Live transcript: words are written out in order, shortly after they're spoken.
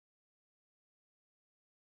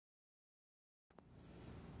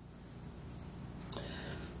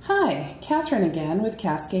Catherine again with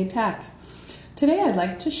Cascade TEK. Today I'd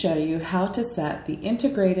like to show you how to set the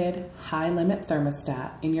integrated high limit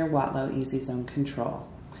thermostat in your Watlow Easy Zone control.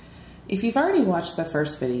 If you've already watched the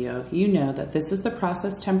first video, you know that this is the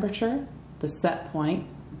process temperature, the set point,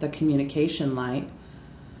 the communication light,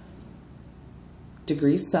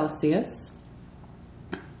 degrees Celsius,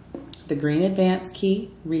 the green advance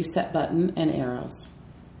key, reset button, and arrows.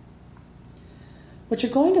 What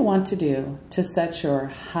you're going to want to do to set your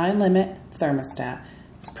high limit thermostat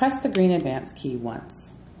is press the green advance key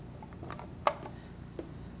once.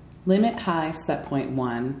 Limit high set point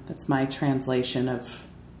 1, that's my translation of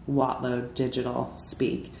Watlow digital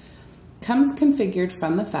speak, comes configured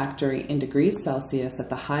from the factory in degrees Celsius at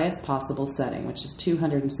the highest possible setting, which is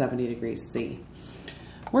 270 degrees C.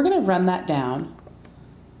 We're going to run that down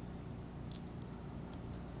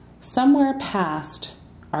somewhere past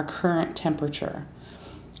our current temperature.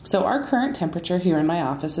 So our current temperature here in my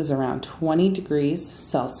office is around 20 degrees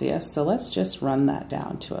Celsius. So let's just run that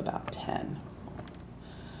down to about 10.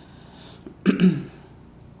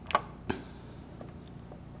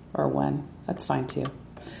 Or 1, that's fine too.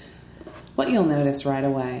 What you'll notice right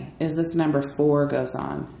away is this number 4 goes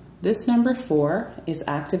on. This number 4 is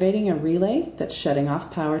activating a relay that's shutting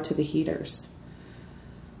off power to the heaters.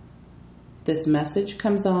 This message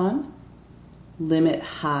comes on, limit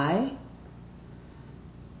high,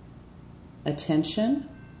 attention,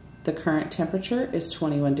 the current temperature is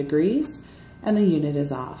 21 degrees and the unit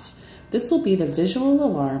is off. This will be the visual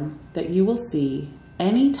alarm that you will see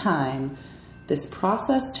anytime this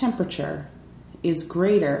process temperature is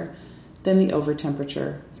greater than the over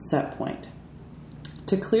temperature set point.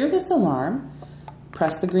 To clear this alarm,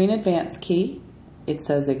 press the green advance key. It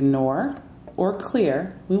says ignore or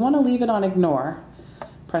clear. We want to leave it on ignore.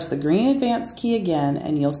 Press the green advance key again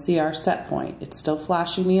and you'll see our set point. It's still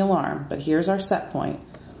flashing the alarm, but here's our set point.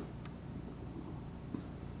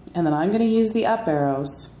 And then I'm going to use the up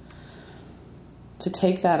arrows to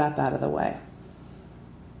take that up out of the way.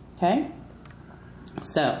 Okay?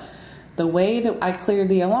 So the way that I cleared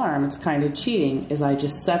the alarm, it's kind of cheating, is I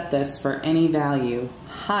just set this for any value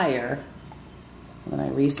higher, and then I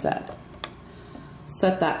reset.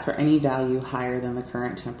 Set that for any value higher than the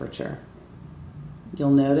current temperature.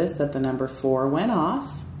 You'll notice that the number 4 went off.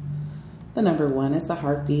 The number 1 is the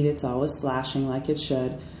heartbeat. It's always flashing like it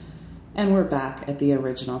should. And we're back at the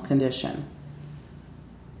original condition.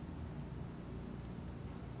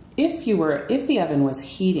 If the oven was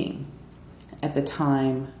heating at the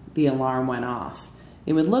time the alarm went off,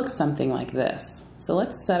 it would look something like this. So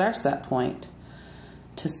let's set our set point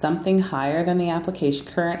to something higher than the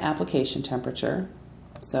current application temperature.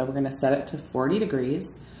 So we're going to set it to 40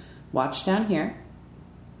 degrees. Watch down here.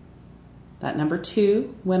 That number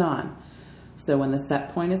 2 went on. So when the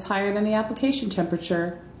set point is higher than the application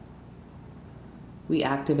temperature, we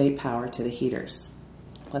activate power to the heaters.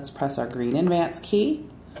 Let's press our green advance key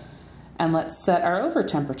and let's set our over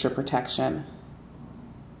temperature protection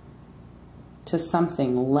to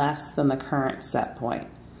something less than the current set point.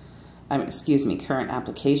 Current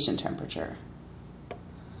application temperature.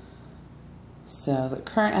 So the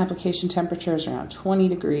current application temperature is around 20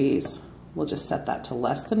 degrees. We'll just set that to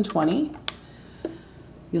less than 20.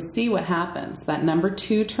 You'll see what happens. That number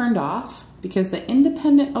 2 turned off because the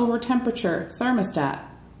independent over temperature thermostat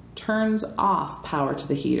turns off power to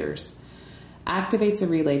the heaters. Activates a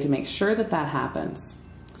relay to make sure that that happens.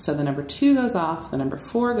 So the number 2 goes off, the number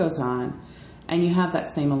 4 goes on, and you have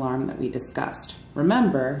that same alarm that we discussed.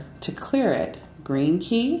 Remember, to clear it, green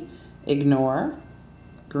key, ignore,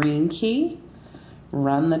 green key,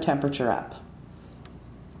 run the temperature up.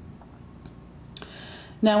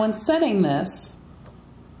 Now when setting this,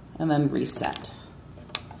 and then reset.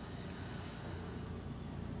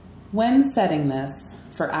 When setting this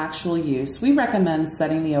for actual use, we recommend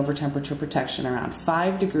setting the over temperature protection around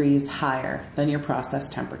 5 degrees higher than your process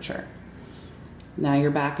temperature. Now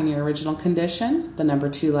you're back in your original condition. The number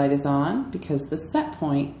 2 light is on because the set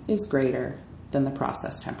point is greater than the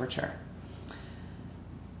process temperature.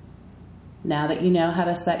 Now that you know how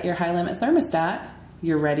to set your high limit thermostat,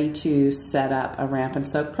 you're ready to set up a ramp and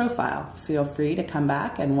soak profile. Feel free to come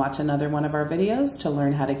back and watch another one of our videos to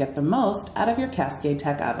learn how to get the most out of your Cascade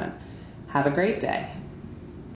TEK oven. Have a great day.